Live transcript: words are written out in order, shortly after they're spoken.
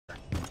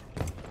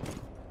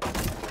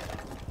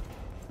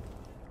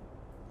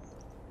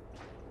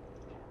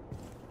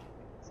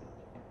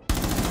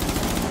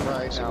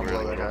Right now,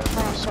 really below good.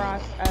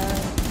 that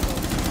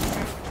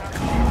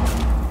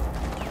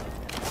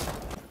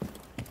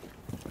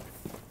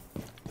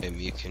Hey,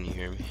 Mew, can you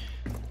hear me?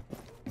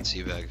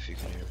 Teabag if you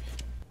can hear me.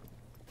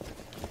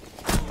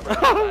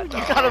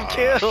 You got him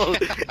killed!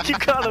 You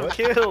got him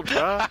killed,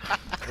 bro!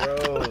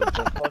 Bro,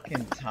 the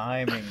fucking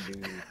timing,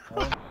 dude.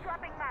 Oh.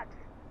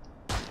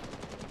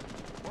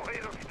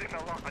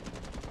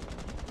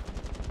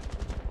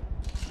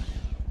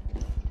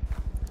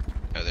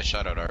 Yeah, they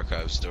shot out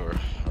Archives door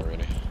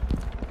already.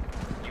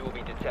 You will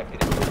be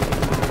detected.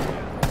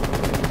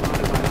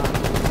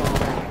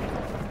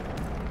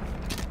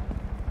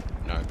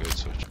 Not good,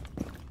 switch.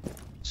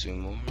 Two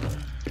more.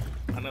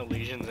 I know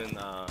Legion's in,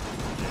 I'm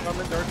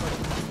in dirt.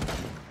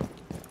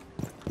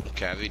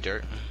 Cavi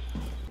dirt.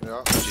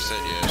 Yeah. She said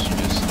yeah, she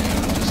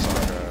just saw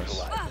her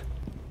ass.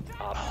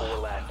 Op 4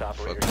 last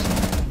operator.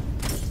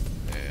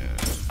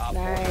 Yeah. Op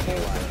 4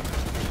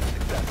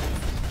 successful.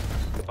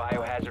 The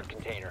biohazard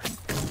container. I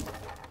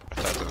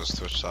thought that was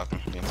Twitch talking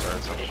the entire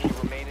time. If you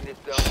remain in this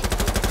zone,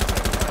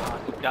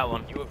 got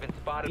one. you have been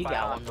spotted He by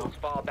got one, hostiles.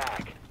 Fall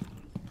back.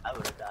 I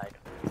would've died.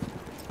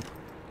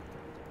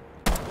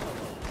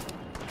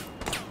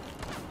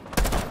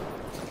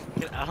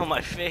 Get out of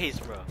my face,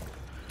 bro.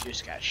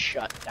 Just got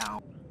shut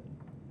down.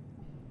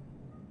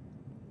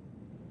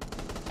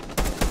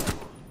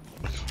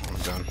 I'm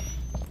done.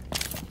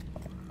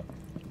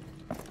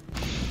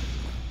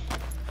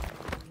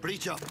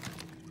 Breach up.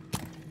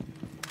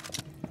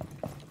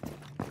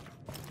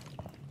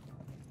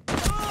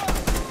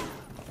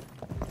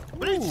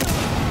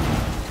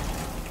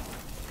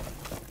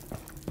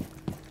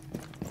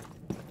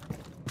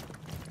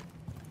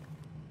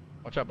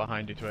 Watch out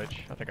behind you,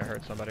 Twitch. I think I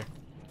heard somebody.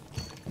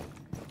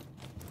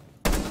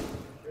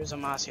 There's a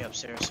Mossy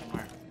upstairs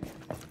somewhere.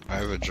 I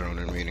have a drone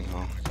in meeting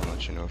hall. I can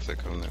let you know if they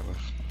come that way.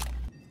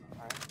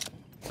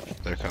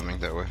 They're coming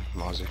that way,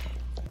 Mozzie.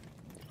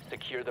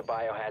 Secure the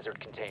biohazard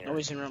container.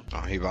 Nobody's in room.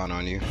 Oh, he bought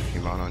on you. He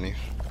bought on you.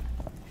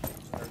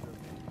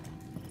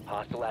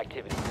 Hostile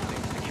activity.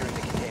 Securing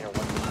the container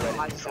once the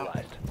threat is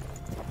neutralized.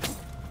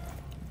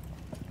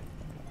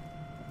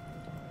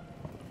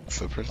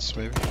 Footprints,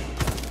 maybe?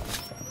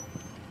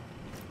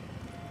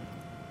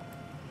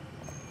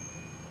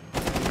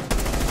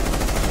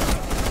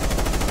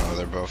 Oh,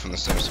 they're both in the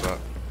same spot.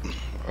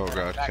 Oh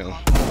god, kill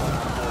him.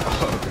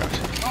 Oh god.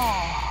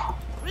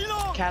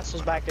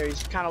 Castle's back there.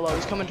 He's kind of low.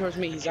 He's coming towards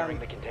me. He's Securing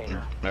on the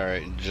container.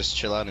 Alright, just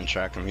chill out and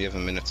track him. You have a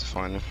minute to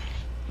find him.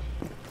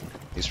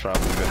 He's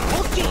probably been in the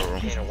control room.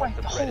 Container once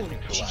the threat is Holy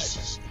neutralized.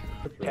 Jesus.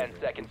 10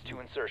 seconds to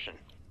insertion.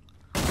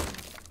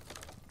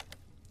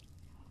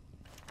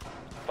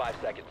 5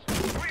 seconds.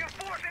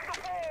 Reinforcing the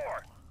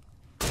floor!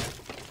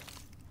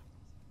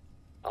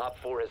 Op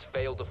 4 has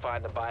failed to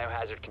find the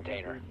biohazard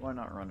container. Why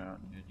not run out,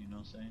 dude? You know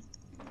what I'm saying?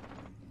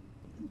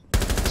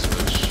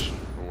 Switch.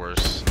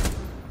 Worse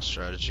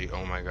strategy.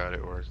 Oh my god,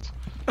 it worked.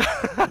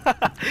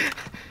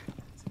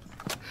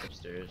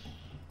 Upstairs.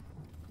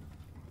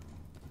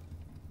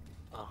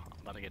 Oh, I'm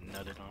about to get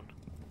nutted on.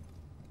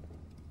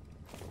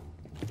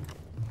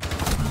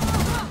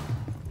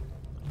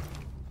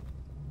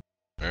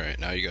 Alright,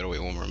 now you gotta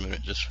wait one more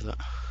minute just for that.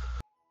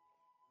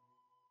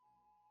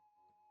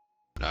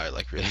 Now I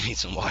like really need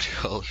some water.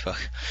 Holy fuck.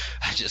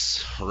 I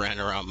just ran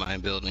around my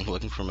building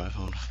looking for my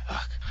phone.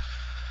 Fuck.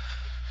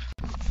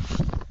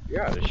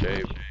 You're out of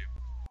shape.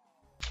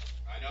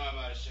 I know I'm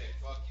out of shape.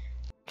 Fuck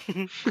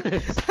you.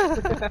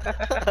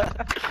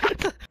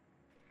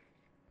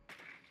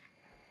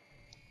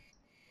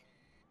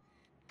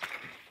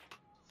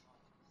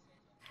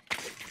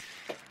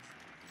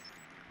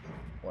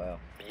 Wow.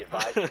 Be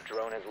advised your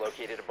drone has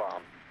located a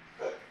bomb.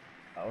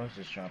 I was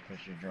just trying to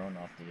push your drone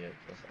off the edge.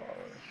 That's all I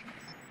was trying.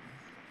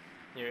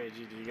 Here,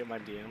 did you get my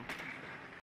DM?